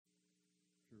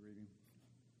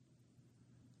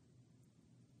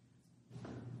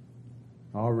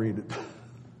I'll read it.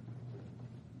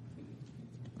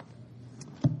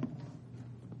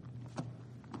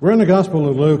 We're in the Gospel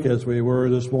of Luke as we were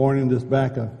this morning, just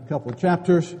back a couple of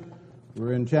chapters.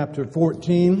 We're in chapter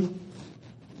 14.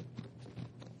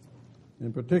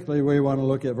 And particularly we want to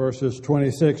look at verses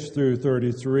 26 through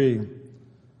 33.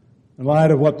 In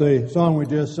light of what the song we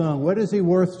just sung, what is he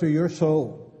worth to your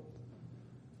soul?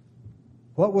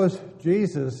 What was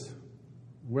Jesus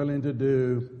willing to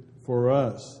do for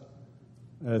us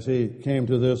as he came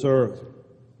to this earth?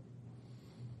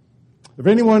 If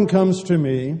anyone comes to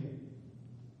me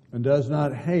and does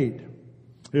not hate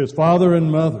his father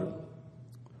and mother,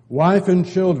 wife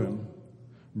and children,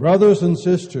 brothers and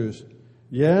sisters,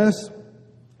 yes,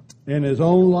 in his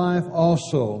own life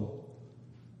also,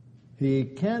 he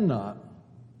cannot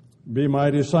be my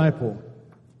disciple.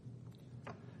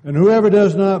 And whoever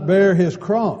does not bear his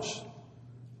cross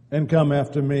and come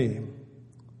after me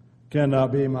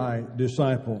cannot be my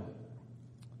disciple.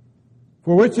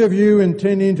 For which of you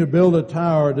intending to build a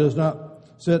tower does not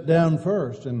sit down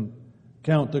first and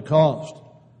count the cost,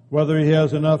 whether he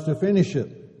has enough to finish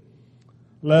it,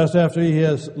 lest after he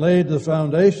has laid the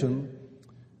foundation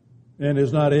and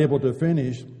is not able to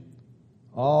finish,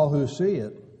 all who see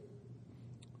it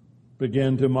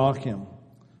begin to mock him,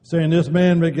 saying, this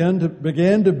man began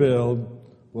to build,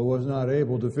 but was not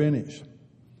able to finish.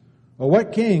 Or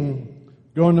what king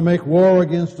going to make war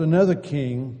against another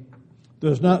king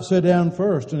does not sit down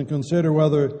first and consider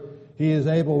whether he is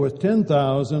able with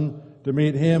 10,000 to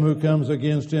meet him who comes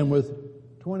against him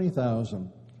with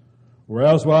 20,000? Or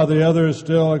else while the other is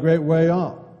still a great way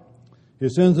off, he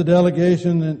sends a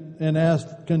delegation and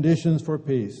asks conditions for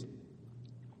peace.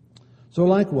 So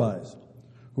likewise,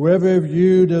 whoever of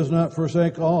you does not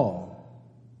forsake all,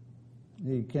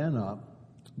 he cannot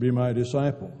be my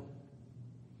disciple.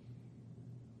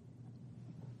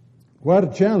 Quite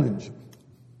a challenge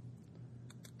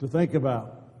to think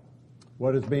about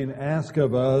what is being asked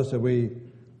of us if we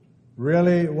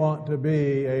really want to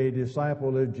be a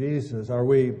disciple of Jesus. Are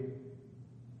we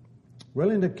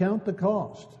willing to count the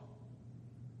cost?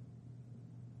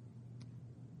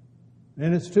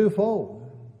 And it's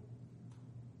twofold.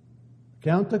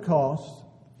 Count the cost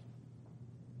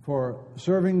for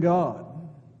serving God,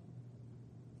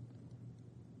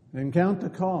 and count the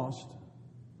cost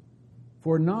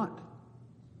for not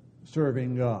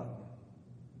serving God,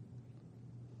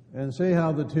 and see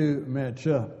how the two match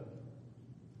up.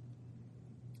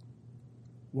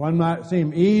 One might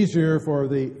seem easier for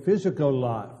the physical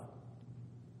life,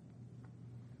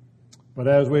 but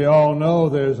as we all know,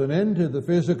 there's an end to the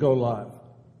physical life.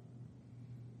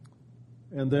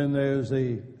 And then there's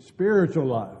the spiritual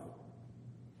life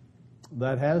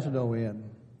that has no end.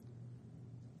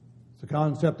 It's a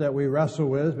concept that we wrestle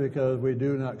with because we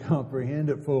do not comprehend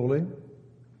it fully.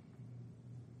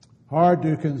 Hard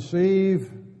to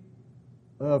conceive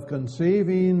of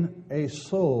conceiving a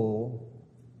soul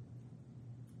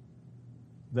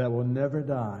that will never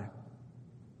die.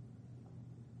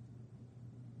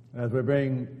 As we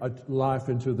bring a life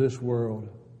into this world,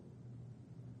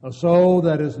 a soul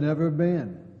that has never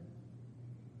been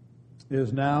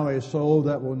is now a soul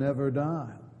that will never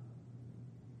die.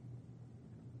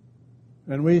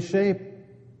 And we shape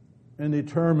and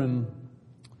determine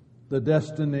the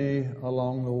destiny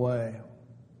along the way.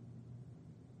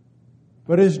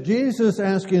 But is Jesus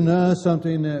asking us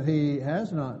something that he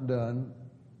has not done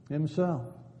himself?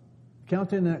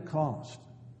 Counting that cost.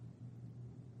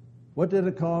 What did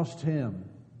it cost him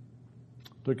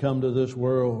to come to this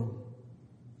world?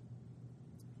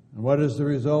 And what is the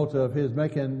result of his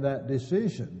making that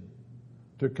decision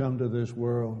to come to this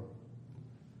world?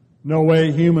 No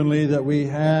way humanly that we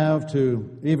have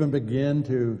to even begin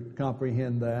to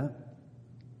comprehend that.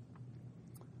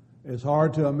 It's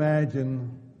hard to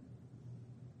imagine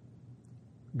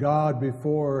God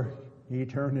before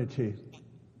eternity,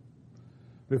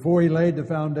 before he laid the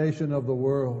foundation of the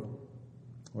world,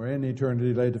 or in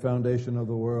eternity laid the foundation of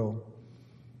the world.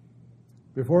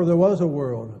 Before there was a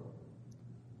world,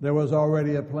 there was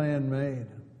already a plan made.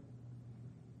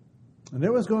 And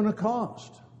it was going to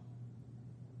cost.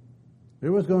 It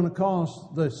was going to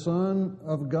cost the Son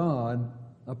of God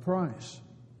a price.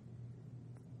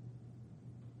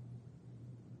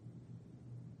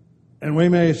 And we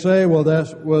may say, well,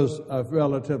 that was a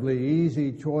relatively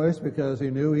easy choice because he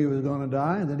knew he was going to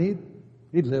die and then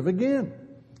he'd live again.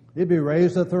 He'd be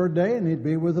raised the third day and he'd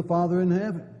be with the Father in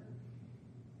heaven.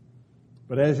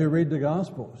 But as you read the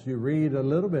Gospels, you read a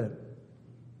little bit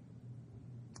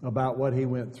about what he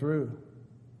went through.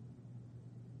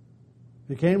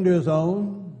 He came to his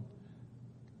own,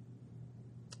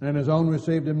 and his own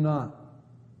received him not.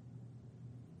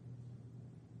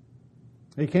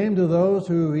 He came to those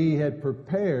who he had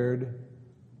prepared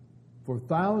for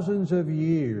thousands of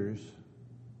years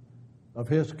of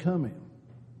his coming.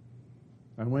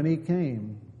 And when he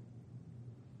came,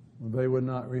 they would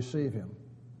not receive him.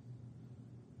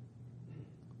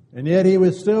 And yet he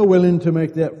was still willing to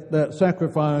make that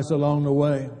sacrifice along the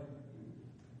way.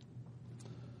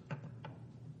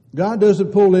 God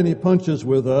doesn't pull any punches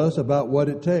with us about what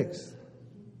it takes.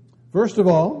 First of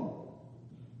all,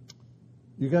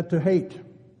 you got to hate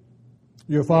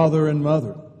your father and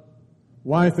mother,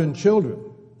 wife and children,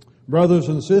 brothers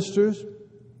and sisters,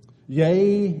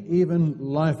 yea, even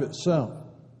life itself.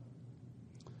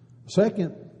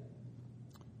 Second,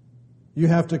 you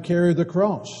have to carry the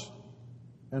cross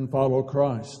and follow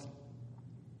Christ.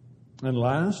 And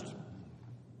last,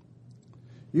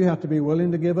 you have to be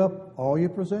willing to give up all your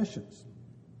possessions.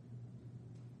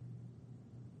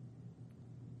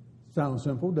 Sounds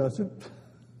simple, doesn't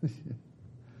it?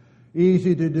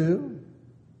 Easy to do.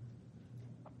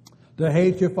 To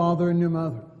hate your father and your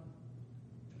mother.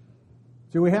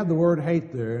 See, we have the word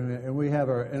hate there, and we have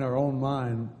in our own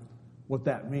mind what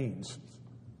that means.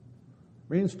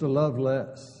 It means to love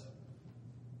less.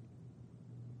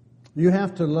 You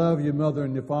have to love your mother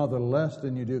and your father less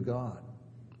than you do God.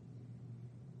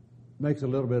 Makes a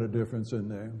little bit of difference in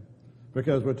there.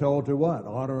 Because we're told to what?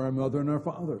 Honor our mother and our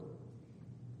father.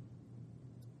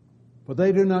 But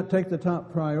they do not take the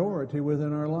top priority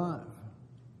within our life.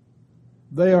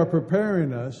 They are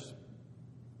preparing us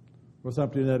for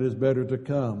something that is better to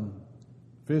come,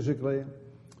 physically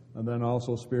and then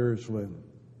also spiritually.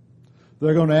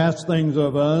 They're going to ask things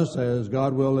of us, as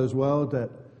God will as well, that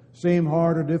seem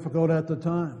hard or difficult at the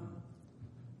time.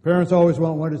 Parents always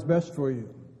want what is best for you.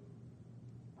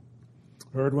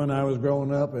 Heard when I was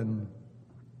growing up, and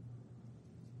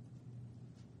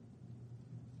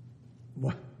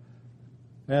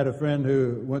I had a friend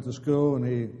who went to school, and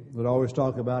he would always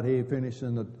talk about he finished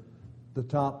in the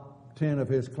top 10 of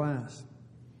his class.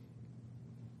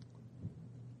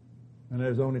 And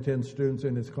there's only 10 students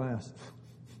in his class.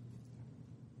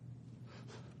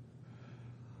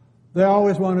 They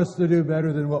always want us to do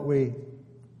better than what we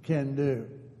can do.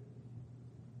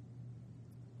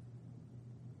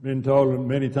 Been told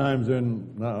many times,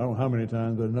 and I don't know how many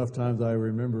times, but enough times I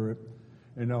remember it.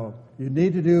 You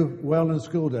need to do well in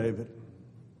school, David.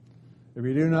 If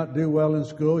you do not do well in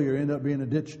school, you end up being a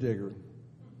ditch digger.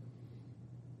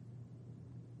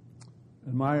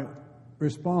 And my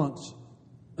response,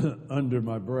 under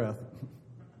my breath,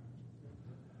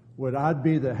 would I'd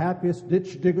be the happiest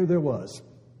ditch digger there was.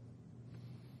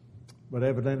 But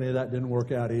evidently that didn't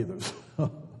work out either.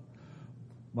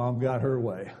 Mom got her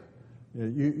way.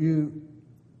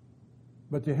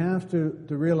 But you have to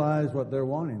realize what they're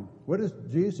wanting. What is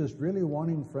Jesus really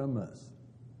wanting from us?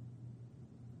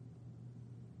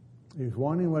 He's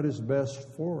wanting what is best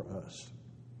for us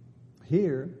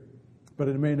here, but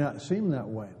it may not seem that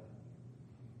way.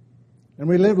 And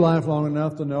we live life long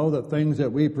enough to know that things that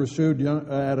we pursued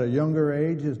at a younger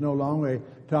age is no longer a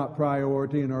top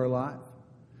priority in our life.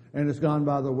 And it's gone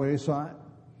by the wayside.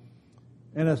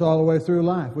 And it's all the way through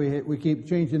life. We keep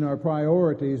changing our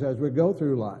priorities as we go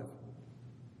through life.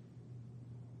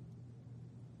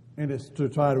 And it's to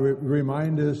try to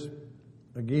remind us,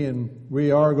 again,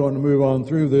 we are going to move on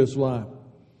through this life.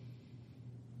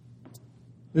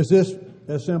 Is this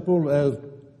as simple as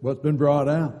what's been brought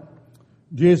out?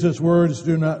 Jesus' words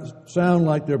do not sound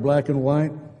like they're black and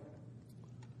white.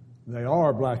 They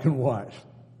are black and white.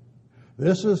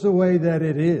 This is the way that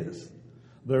it is.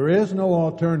 There is no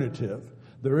alternative.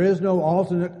 There is no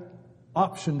alternate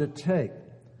option to take.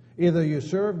 Either you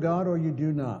serve God or you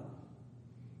do not.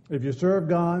 If you serve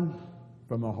God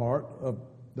from a heart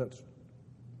that's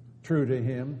true to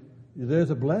Him,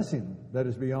 there's a blessing that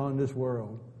is beyond this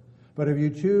world. But if you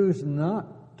choose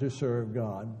not to serve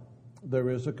God,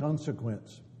 there is a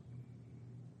consequence.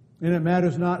 And it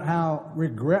matters not how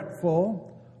regretful,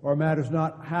 or matters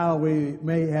not how we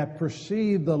may have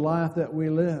perceived the life that we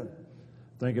live.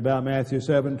 Think about Matthew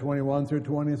 7:21 through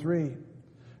 23.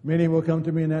 Many will come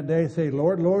to me in that day and say,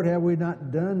 Lord, Lord, have we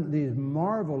not done these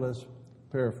marvelous,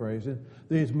 paraphrasing,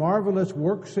 these marvelous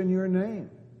works in your name?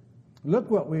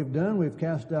 Look what we've done. We've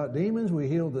cast out demons. We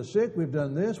healed the sick. We've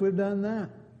done this. We've done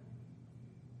that.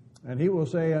 And he will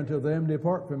say unto them,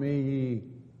 depart from me, ye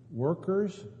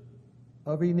workers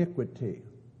of iniquity.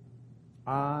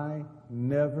 I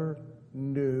never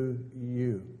knew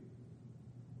you.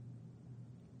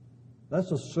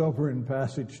 That's a sobering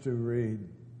passage to read.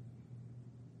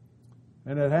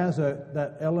 And it has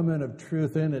that element of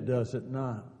truth in it, does it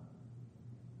not?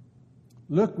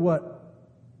 Look what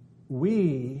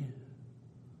we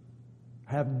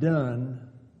have done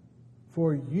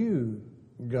for you,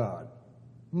 God.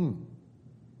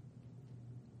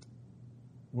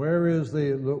 Where is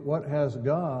what has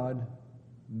God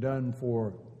done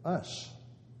for us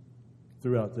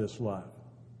throughout this life?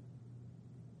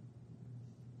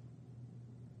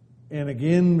 And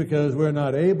again, because we're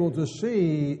not able to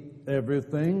see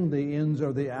everything, the ins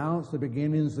or the outs, the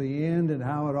beginnings, the end, and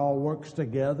how it all works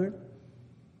together,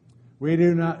 we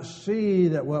do not see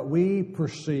that what we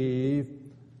perceive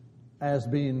as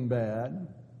being bad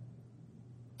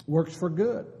works for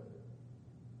good.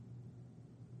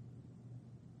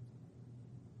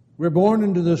 We're born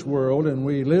into this world and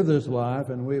we live this life,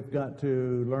 and we've got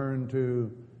to learn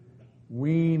to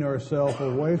wean ourselves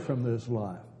away from this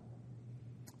life.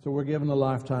 So we're given a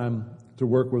lifetime to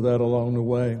work with that along the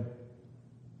way.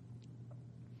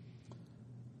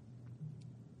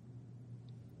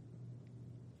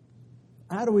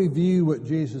 How do we view what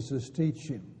Jesus is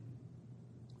teaching?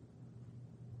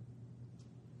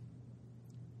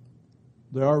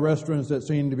 There are restaurants that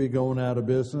seem to be going out of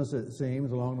business, it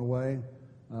seems, along the way.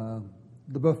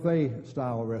 The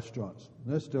buffet-style restaurants.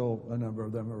 There's still a number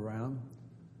of them around.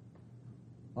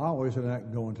 I always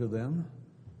like going to them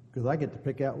because I get to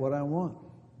pick out what I want.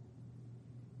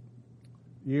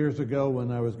 Years ago,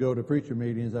 when I was going to preacher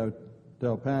meetings, I would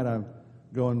tell Pat,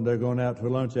 they're going out to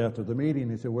lunch after the meeting.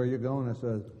 He said, "Where are you going?" I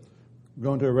said, "I'm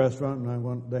going to a restaurant,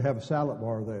 and they have a salad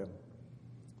bar there."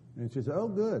 And she said, "Oh,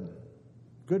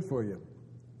 good for you."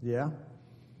 Yeah.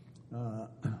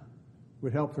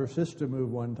 We helped her sister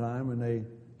move one time, and they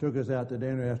took us out to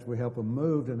dinner after we helped them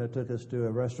move, and they took us to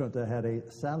a restaurant that had a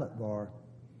salad bar.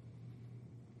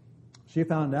 She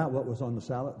found out what was on the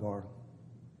salad bar.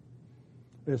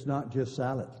 It's not just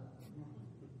salad.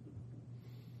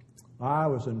 I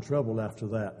was in trouble after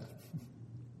that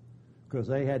because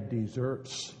they had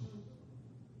desserts,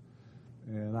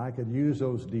 and I could use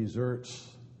those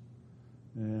desserts,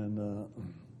 and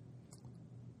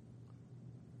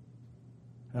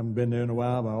haven't been there in a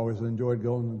while, but I always enjoyed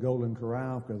going to the Golden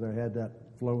Corral because they had that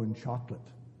flowing chocolate.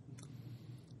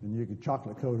 And you could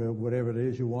chocolate coat over whatever it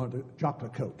is you want to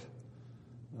chocolate coat.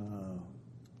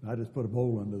 I just put a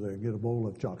bowl under there and get a bowl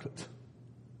of chocolate.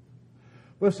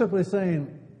 We're simply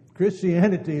saying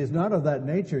Christianity is not of that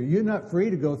nature. You're not free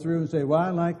to go through and say, "Well,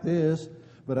 I like this,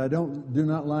 but I do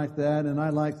not like that, and I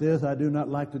like this, I do not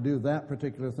like to do that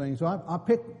particular thing. So I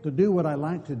pick to do what I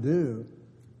like to do."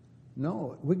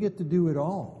 No, we get to do it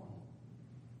all.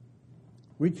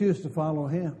 We choose to follow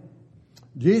Him.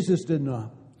 Jesus did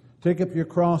not. Take up your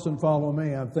cross and follow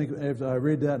me. I think as I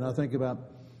read that and I think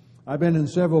about, I've been in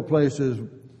several places,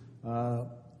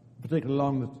 particularly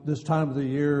along this time of the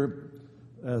year,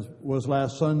 as was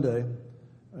last Sunday,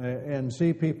 and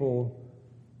see people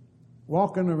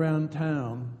walking around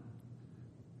town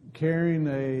carrying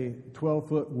a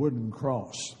 12-foot wooden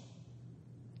cross.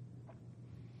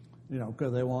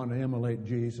 Because they want to emulate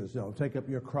Jesus. Take up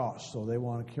your cross. So they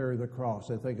want to carry the cross.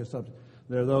 They think it's something.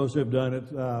 There are those who have done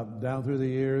it down through the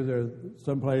years. There are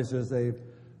some places they've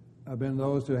been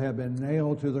those who have been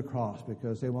nailed to the cross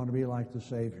because they want to be like the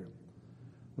Savior.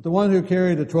 But the one who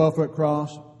carried a 12-foot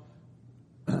cross,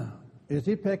 is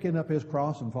he picking up his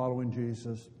cross and following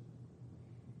Jesus?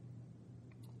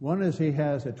 One is he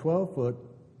has a 12-foot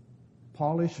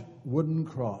polished wooden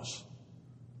cross,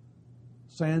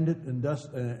 sanded and dust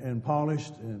and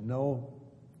polished, and no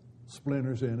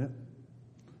splinters in it.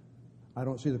 I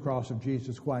don't see the cross of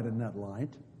Jesus quite in that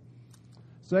light.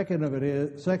 Second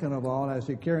of all, as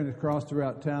he's carrying his cross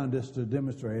throughout town just to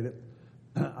demonstrate it,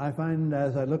 I find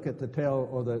as I look at the tail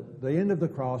or the end of the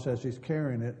cross as he's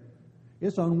carrying it,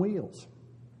 it's on wheels.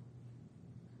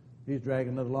 He's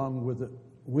dragging it along with the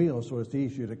wheels so it's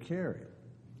easier to carry.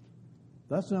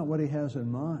 That's not what he has in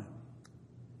mind.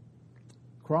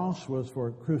 Cross was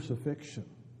for crucifixion.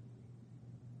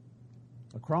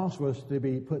 The cross was to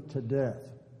be put to death.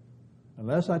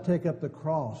 Unless I take up the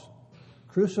cross,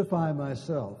 crucify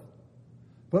myself,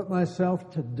 put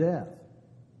myself to death,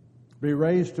 be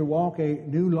raised to walk a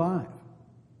new life,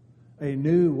 a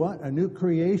new what? A new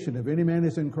creation. If any man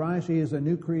is in Christ, he is a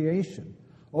new creation.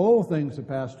 Old things have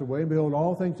passed away, and behold,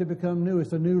 all things have become new.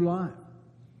 It's a new life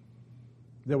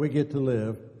that we get to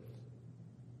live.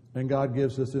 And God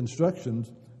gives us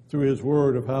instructions through His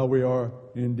Word of how we are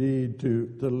indeed to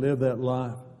live that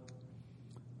life.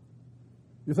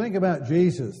 You think about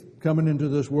Jesus coming into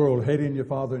this world, hating your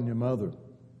father and your mother.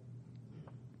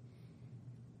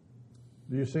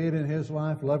 Do you see it in His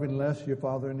life, loving less your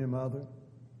father and your mother?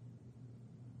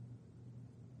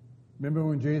 Remember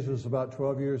when Jesus was about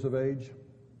 12 years of age,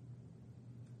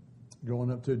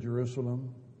 going up to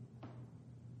Jerusalem,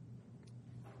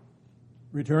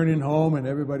 returning home, and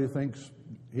everybody thinks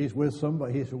he's with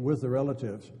somebody. He's with the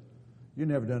relatives. You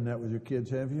never done that with your kids,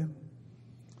 have you?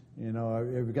 You know,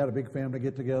 if you've got a big family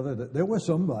get together, there was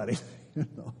somebody. You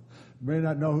know, may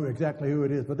not know exactly who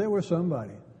it is, but there was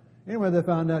somebody. Anyway, they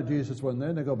found out Jesus wasn't there,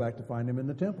 and they go back to find him in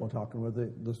the temple talking with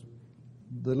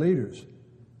the leaders.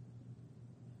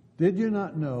 Did you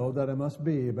not know that I must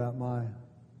be about my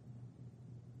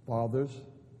Father's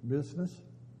business?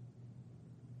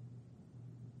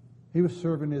 He was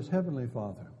serving his heavenly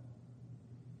Father.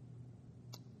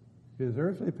 His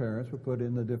earthly parents were put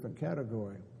in a different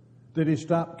category. Did he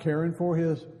stop caring for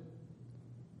his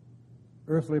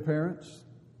earthly parents?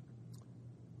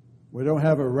 We don't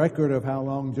have a record of how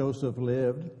long Joseph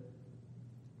lived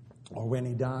or when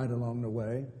he died along the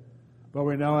way. But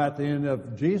we know at the end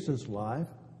of Jesus' life,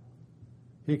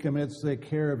 he commits the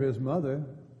care of his mother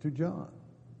to John.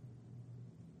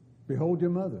 Behold your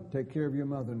mother. Take care of your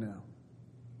mother now.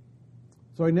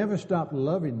 So he never stopped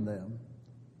loving them.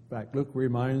 In fact, Luke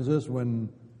reminds us when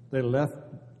they left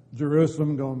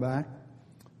Jerusalem going back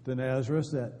to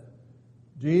Nazareth that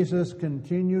Jesus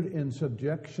continued in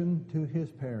subjection to his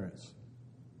parents.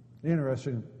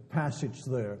 Interesting passage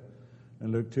there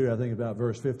in Luke 2, I think about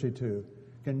verse 52.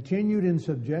 Continued in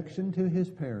subjection to his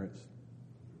parents.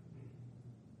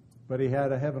 But he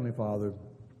had a heavenly Father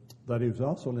that he was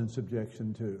also in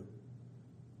subjection to.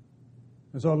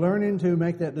 And so learning to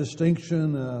make that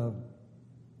distinction of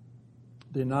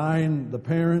denying the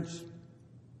parents,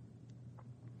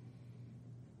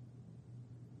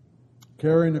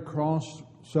 carrying the cross,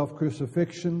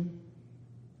 self-crucifixion,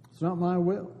 it's not my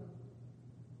will.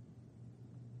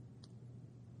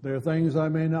 There are things I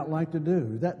may not like to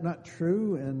do. Is that not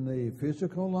true in the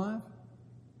physical life?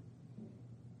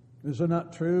 Is it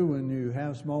not true when you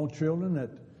have small children that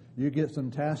you get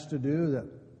some tasks to do that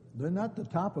they're not the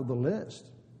top of the list?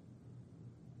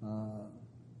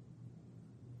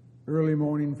 Early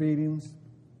morning feedings,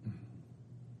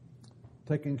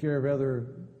 taking care of other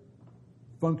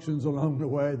functions along the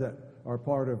way that are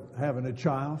part of having a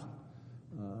child.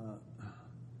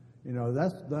 You know,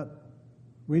 that's that.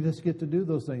 We just get to do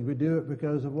those things. We do it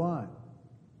because of why?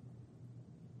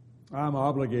 I'm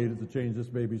obligated to change this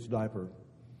baby's diaper.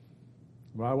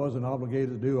 If I wasn't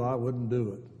obligated to do, I wouldn't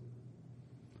do it.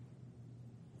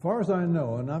 As far as I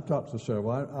know, and I've talked to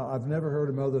several, I've never heard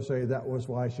a mother say that was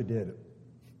why she did it.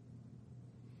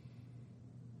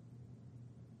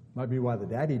 Might be why the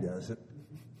daddy does it.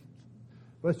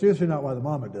 But it's usually not why the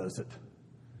mama does it.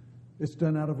 It's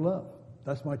done out of love.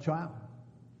 That's my child.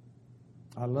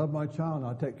 I love my child and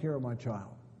I take care of my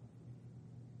child.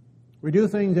 We do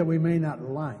things that we may not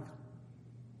like.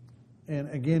 And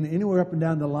again, anywhere up and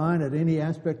down the line at any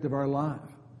aspect of our life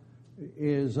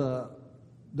is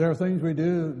there are things we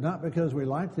do not because we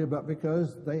like to, but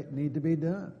because they need to be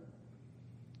done.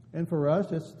 And for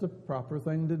us, it's the proper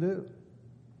thing to do.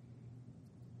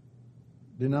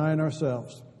 Denying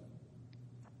ourselves.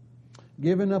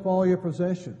 Giving up all your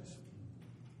possessions.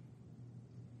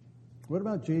 What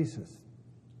about Jesus?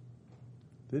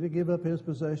 Did he give up his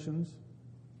possessions?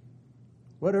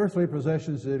 What earthly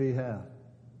possessions did he have?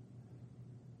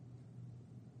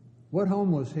 What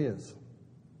home was his?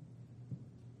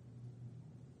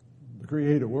 The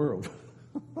created world.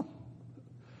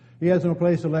 He has no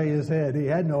place to lay his head. He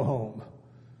had no home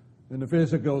in the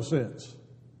physical sense.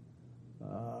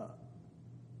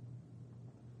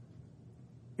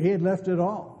 He had left it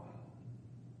all.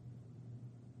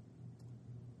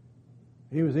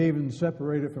 He was even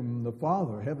separated from the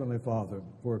Father, Heavenly Father,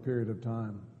 for a period of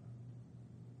time.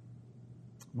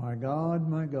 My God,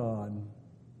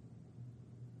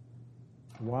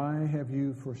 why have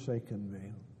you forsaken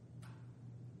me?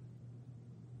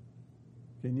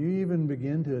 Can you even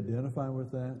begin to identify with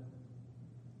that?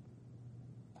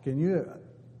 Can you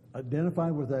identify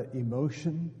with that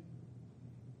emotion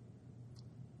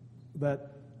that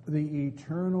the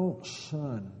eternal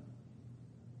Son,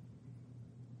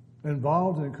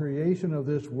 involved in the creation of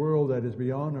this world that is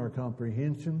beyond our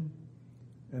comprehension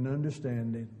and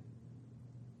understanding,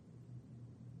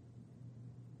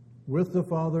 with the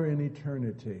Father in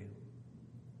eternity,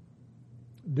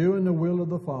 doing the will of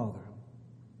the Father.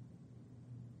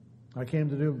 I came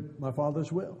to do my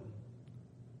Father's will.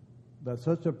 That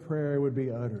such a prayer would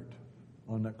be uttered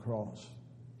on that cross.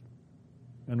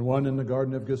 And one in the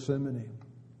Garden of Gethsemane.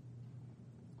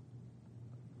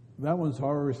 That one's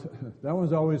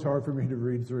always hard for me to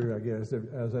read through, I guess,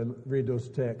 as I read those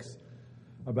texts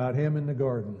about him in the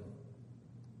garden.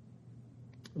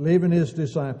 Leaving his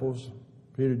disciples,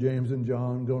 Peter, James, and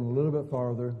John, going a little bit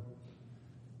farther.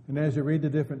 And as you read the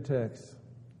different texts,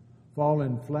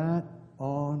 falling flat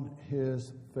on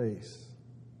his face,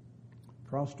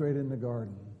 prostrate in the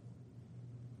garden.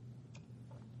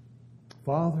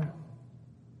 Father,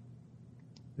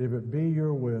 if it be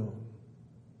your will,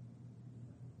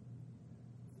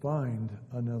 find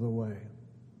another way.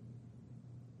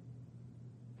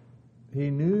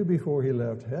 He knew before he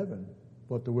left heaven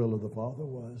what the will of the Father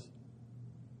was.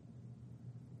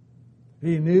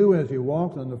 He knew as he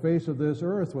walked on the face of this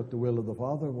earth what the will of the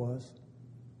Father was.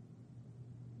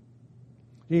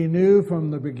 He knew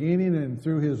from the beginning and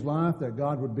through his life that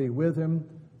God would be with him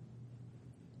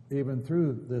even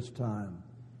through this time.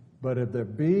 But if there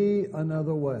be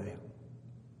another way,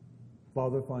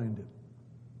 Father, find it.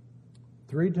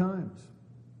 3 times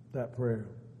that prayer.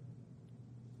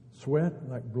 Sweat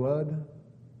like blood,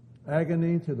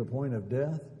 agony to the point of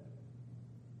death.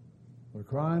 We're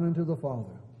crying unto the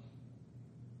Father.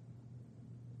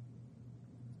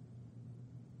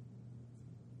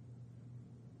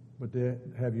 But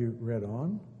have you read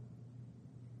on?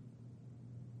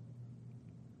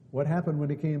 What happened when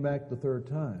he came back the 3rd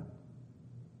time?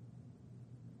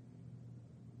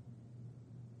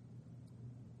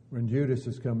 When Judas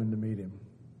is coming to meet him.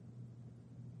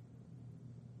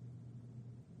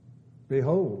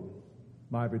 Behold,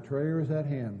 my betrayer is at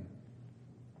hand.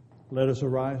 Let us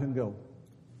arise and go.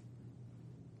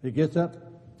 He gets up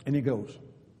and he goes.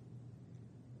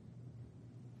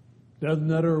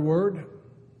 Doesn't utter a word.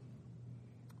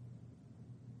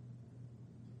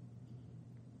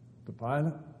 To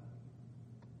Pilate,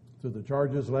 to the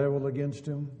charges leveled against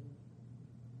him.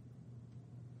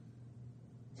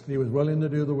 He was willing to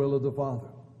do the will of the Father.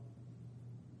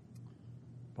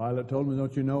 Pilate told him,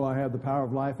 don't you know I have the power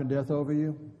of life and death over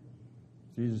you?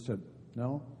 Jesus said,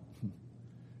 no.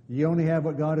 You only have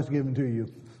what God has given to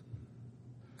you.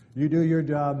 You do your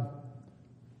job.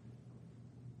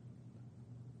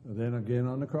 And then again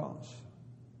on the cross.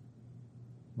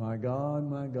 My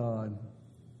God,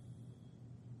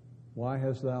 why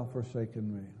hast thou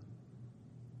forsaken me?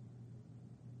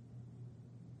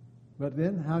 But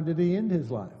then, how did he end his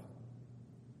life?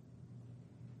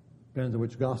 Depends on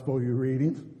which gospel you're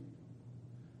reading.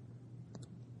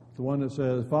 The one that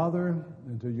says, Father,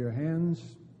 into your hands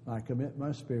I commit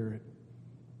my spirit.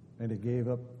 And he gave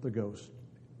up the ghost.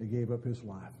 He gave up his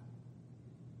life.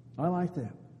 I like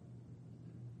that.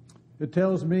 It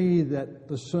tells me that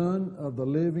the Son of the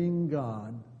living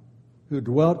God, who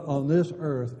dwelt on this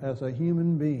earth as a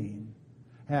human being,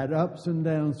 had ups and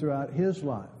downs throughout his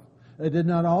life. It did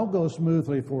not all go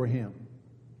smoothly for him.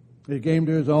 He came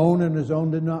to his own, and his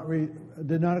own did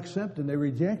not accept him. They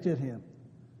rejected him.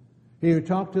 He would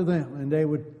talk to them, and they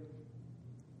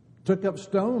took up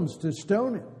stones to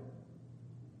stone him.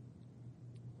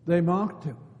 They mocked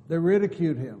him. They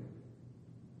ridiculed him.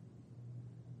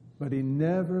 But he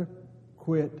never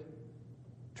quit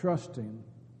trusting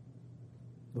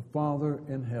the Father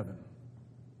in heaven.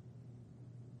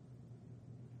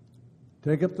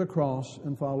 Take up the cross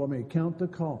and follow me. Count the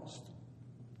cost.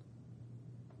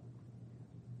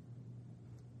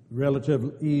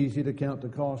 Relatively easy to count the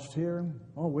cost here.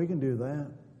 Oh, we can do that.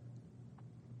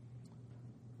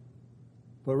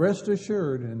 But rest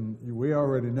assured, and we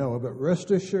already know, but rest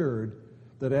assured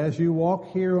that as you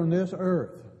walk here on this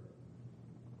earth,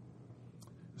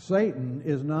 Satan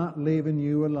is not leaving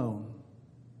you alone.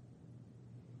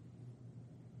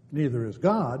 Neither is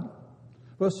God,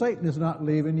 but Satan is not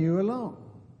leaving you alone.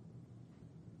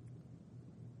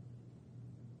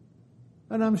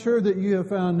 And I'm sure that you have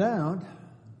found out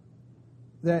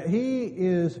that he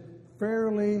is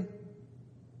fairly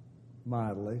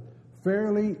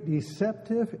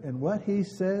deceptive in what he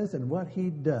says and what he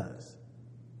does.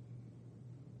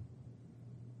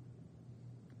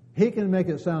 He can make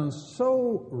it sound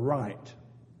so right.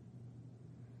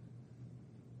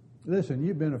 Listen,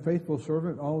 you've been a faithful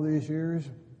servant all these years.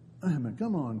 I mean,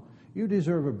 come on, you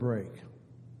deserve a break.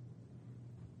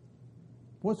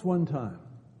 What's one time?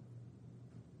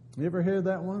 You ever hear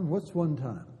that one? What's one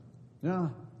time? Yeah.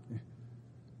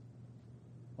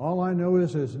 All I know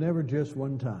is there's never just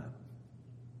one time.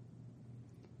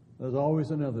 There's always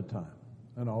another time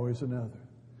and always another.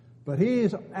 But he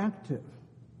is active.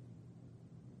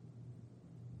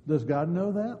 Does God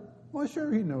know that? Well,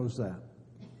 sure he knows that.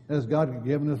 Has God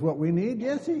given us what we need?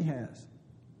 Yes, he has.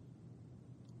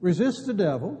 Resist the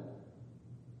devil.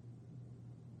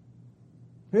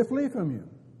 He'll flee from you.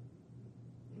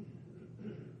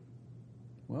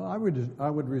 Well, I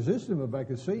would resist him if I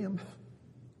could see him.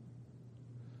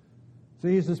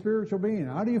 See, he's a spiritual being.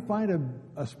 How do you find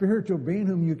a spiritual being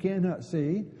whom you cannot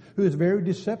see, who is very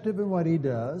deceptive in what he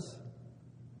does?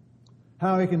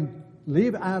 How he can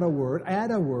leave out a word,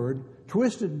 add a word,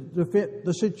 twist it to fit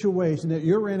the situation that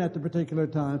you're in at the particular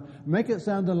time, make it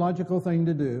sound the logical thing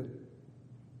to do.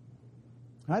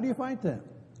 How do you fight that?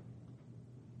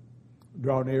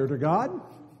 Draw near to God,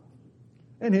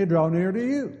 and He'll draw near to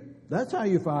you. That's how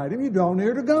you fight Him. You draw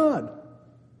near to God.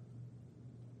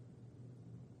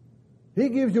 He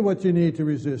gives you what you need to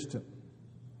resist Him.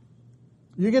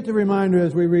 You get the reminder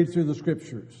as we read through the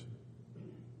Scriptures.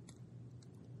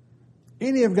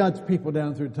 Any of God's people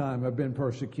down through time have been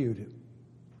persecuted.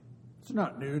 It's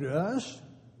not new to us.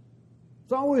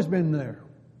 It's always been there.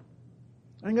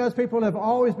 And God's people have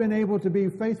always been able to be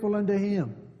faithful unto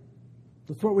Him.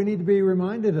 That's what we need to be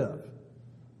reminded of.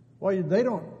 Well,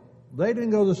 they didn't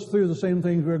go through the same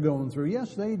things we're going through.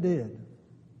 Yes, they did.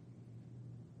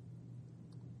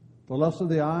 The lust of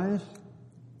the eyes,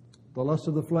 the lust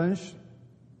of the flesh,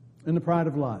 and the pride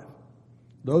of life.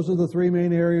 Those are the three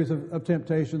main areas of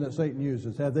temptation that Satan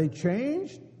uses. Have they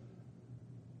changed?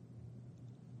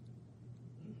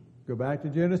 Go back to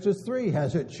Genesis 3.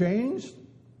 Has it changed?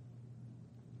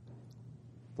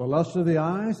 The lust of the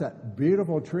eyes, that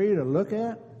beautiful tree to look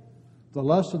at. The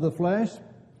lust of the flesh,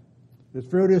 its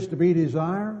fruit is to be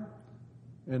desired.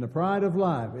 And the pride of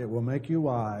life, it will make you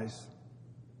wise.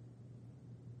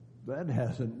 That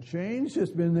hasn't changed.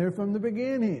 It's been there from the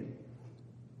beginning.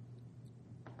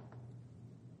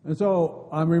 And so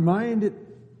I'm reminded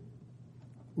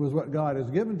with what God has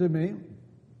given to me,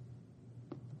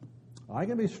 I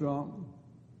can be strong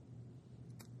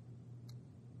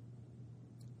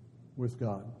with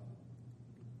God.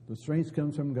 The strength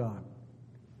comes from God.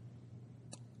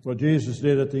 What Jesus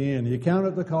did at the end, He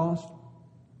counted the cost,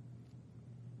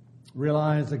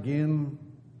 realized again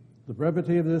the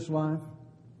brevity of this life.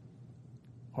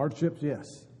 Hardships,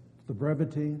 yes. The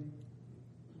brevity.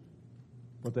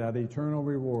 But that eternal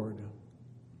reward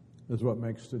is what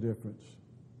makes the difference.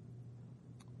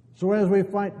 So as we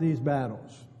fight these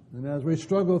battles, and as we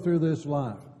struggle through this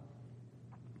life,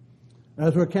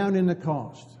 as we're counting the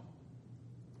cost,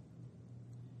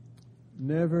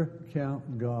 never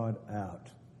count God out.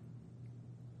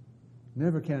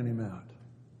 Never count Him out.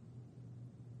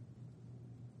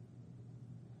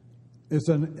 It's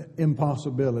an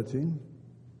impossibility.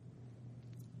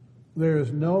 There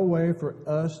is no way for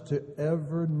us to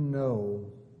ever know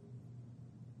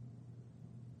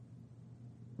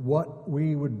what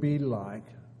we would be like,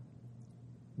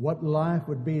 what life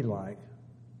would be like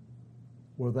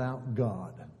without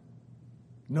God.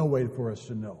 No way for us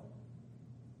to know.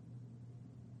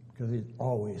 Because He's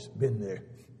always been there.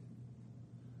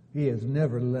 He has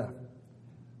never left.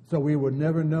 So we would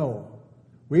never know.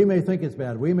 We may think it's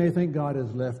bad. We may think God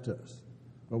has left us.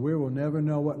 But we will never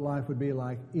know what life would be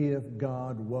like if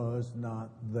God was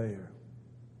not there.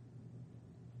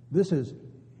 This is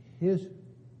His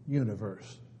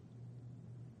universe.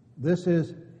 This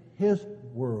is His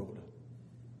world.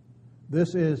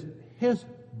 This is His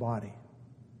body.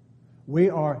 We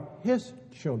are His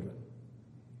children.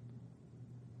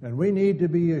 And we need to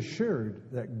be assured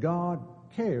that God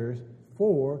cares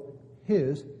for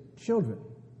His children.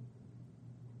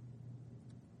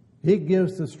 He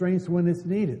gives the strength when it's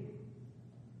needed.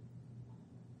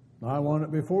 I want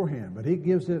it beforehand, but He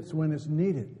gives it when it's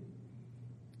needed.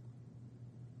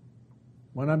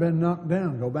 When I've been knocked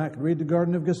down, go back and read the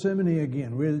Garden of Gethsemane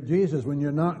again. With Jesus, when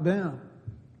you're knocked down,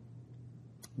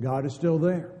 God is still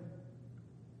there.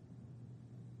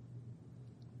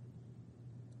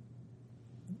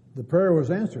 The prayer was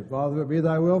answered. Father, be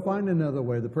Thy will, find another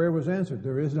way. The prayer was answered.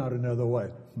 There is not another way.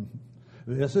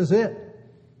 This is it.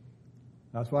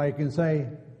 That's why He can say,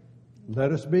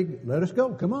 let us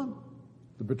go. Come on.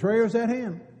 The betrayer's at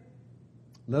hand.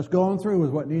 Let's go on through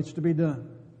with what needs to be done.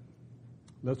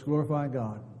 Let's glorify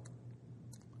God.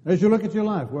 As you look at your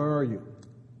life, where are you?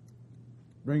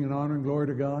 Bringing honor and glory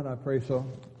to God? I pray so.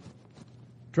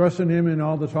 Trusting Him in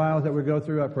all the trials that we go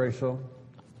through? I pray so.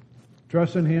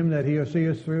 Trusting Him that He'll see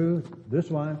us through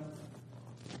this life.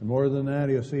 And more than that,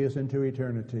 He'll see us into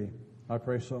eternity. I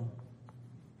pray so.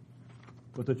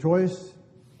 But the choice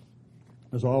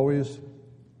is always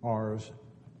ours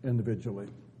individually.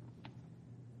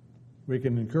 We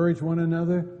can encourage one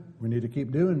another. We need to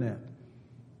keep doing that.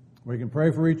 We can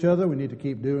pray for each other. We need to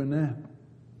keep doing that.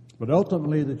 But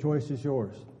ultimately, the choice is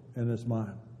yours and it's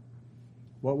mine.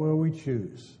 What will we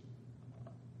choose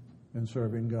in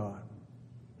serving God?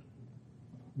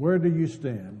 Where do you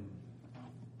stand?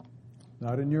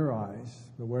 Not in your eyes,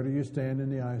 but where do you stand in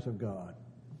the eyes of God?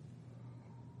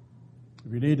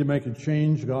 If you need to make a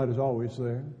change, God is always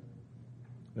there.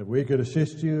 If we could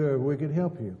assist you or we could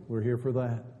help you, we're here for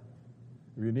that.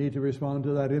 If you need to respond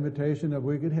to that invitation, if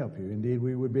we could help you, indeed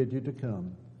we would bid you to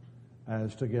come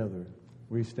as together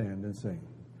we stand and sing.